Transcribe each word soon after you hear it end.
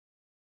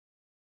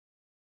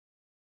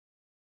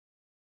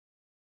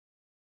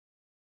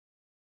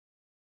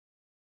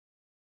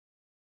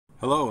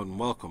Hello and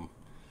welcome.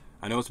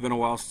 I know it's been a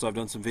while since I've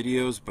done some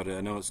videos, but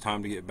I know it's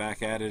time to get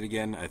back at it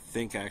again. I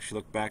think I actually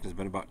looked back, it's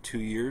been about 2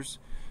 years.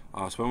 So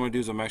what I'm going to do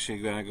is I'm actually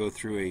going to go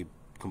through a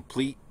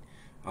complete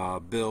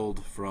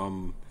build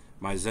from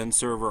my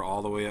Xenserver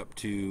all the way up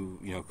to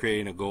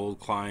creating a gold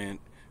client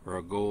or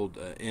a gold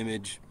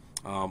image,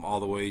 all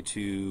the way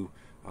to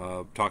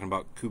talking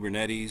about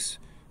Kubernetes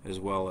as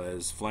well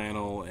as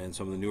flannel and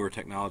some of the newer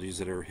technologies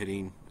that are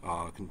hitting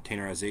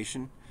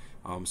containerization.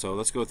 So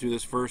let's go through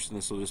this first, and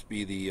this will just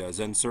be the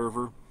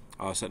Xenserver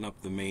setting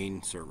up the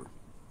main server.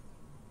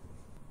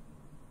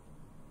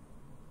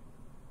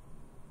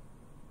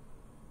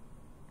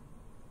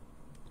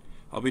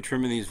 I'll be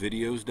trimming these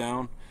videos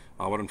down.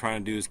 What I'm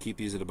trying to do is keep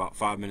these at about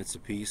 5 minutes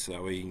apiece.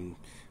 That way you can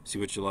see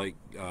what you like,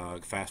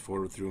 fast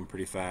forward through them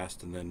pretty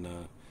fast, and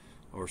then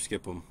or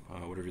skip them,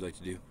 whatever you like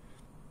to do.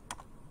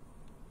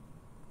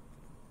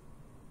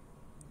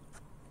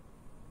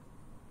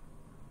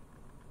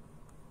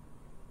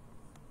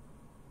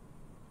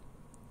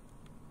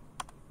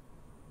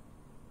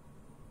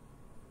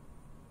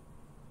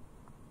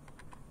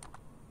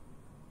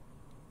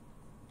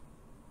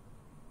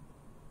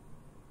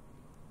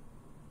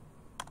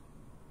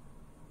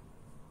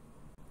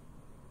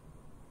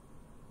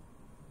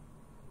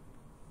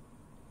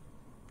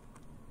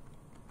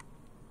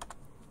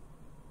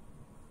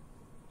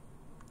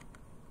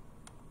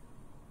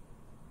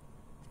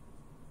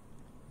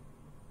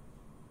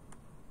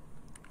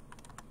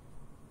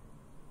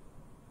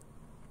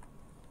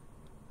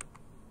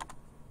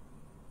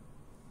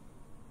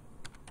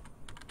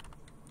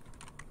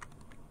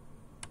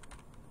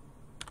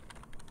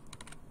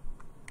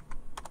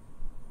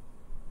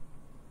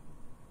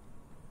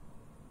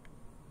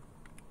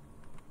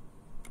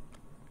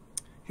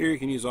 Here you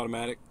can use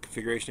automatic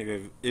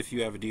configuration if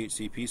you have a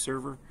DHCP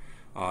server.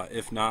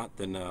 If not,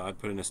 then I'd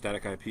put in a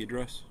static IP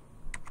address.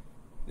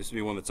 This would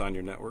be one that's on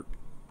your network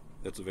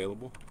that's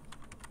available.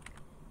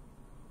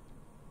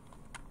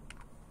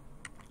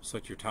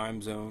 Select your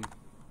time zone.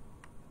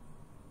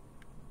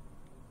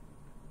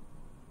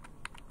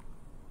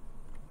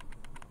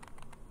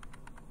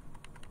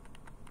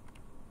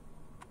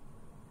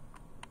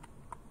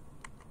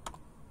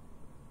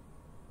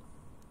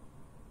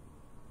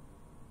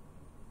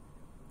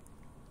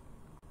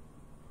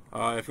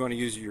 If you want to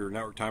use your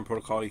network time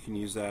protocol, you can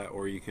use that,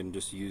 or you can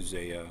just use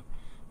a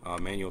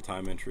manual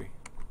time entry.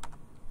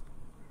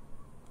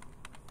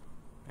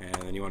 And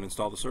then you want to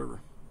install the server.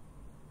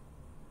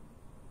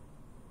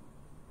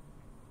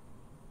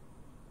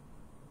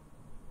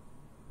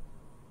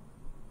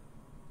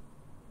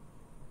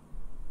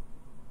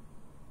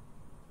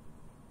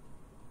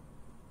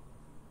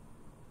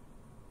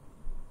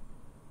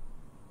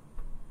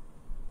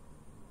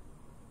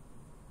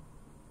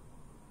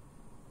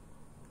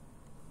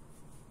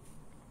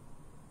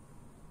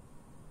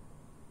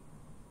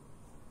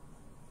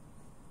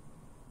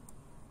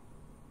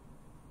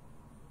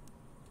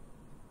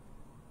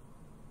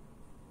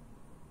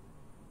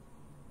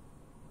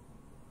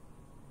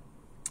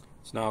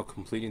 It's now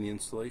completing the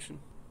installation.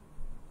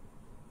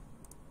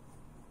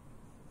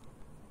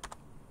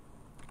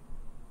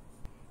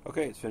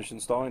 Okay, it's finished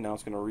installing. Now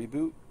it's going to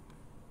reboot.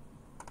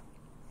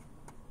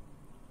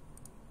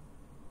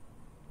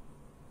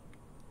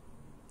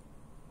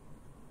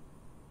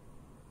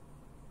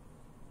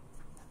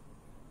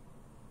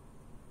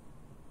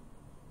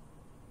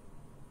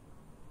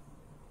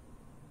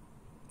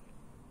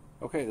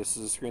 Okay, this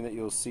is a screen that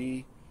you'll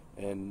see,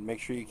 and make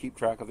sure you keep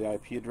track of the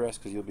IP address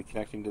because you'll be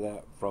connecting to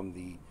that from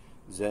the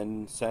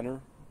Xenserver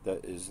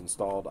that is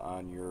installed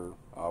on your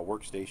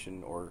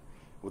workstation, or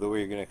the way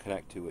you're going to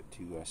connect to it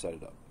to set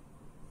it up.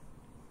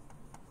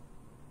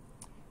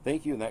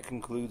 Thank you, and that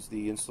concludes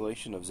the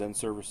installation of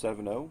Xenserver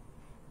 7.0,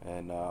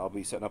 and I'll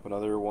be setting up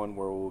another one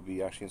where we'll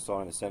be actually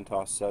installing a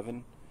CentOS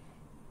 7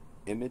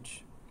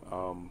 image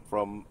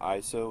from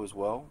ISO as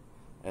well,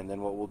 and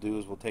then what we'll do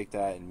is we'll take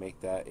that and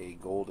make that a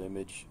gold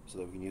image so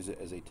that we can use it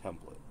as a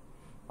template.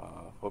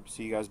 Hope to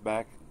see you guys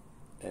back,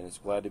 and it's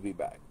glad to be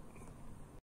back.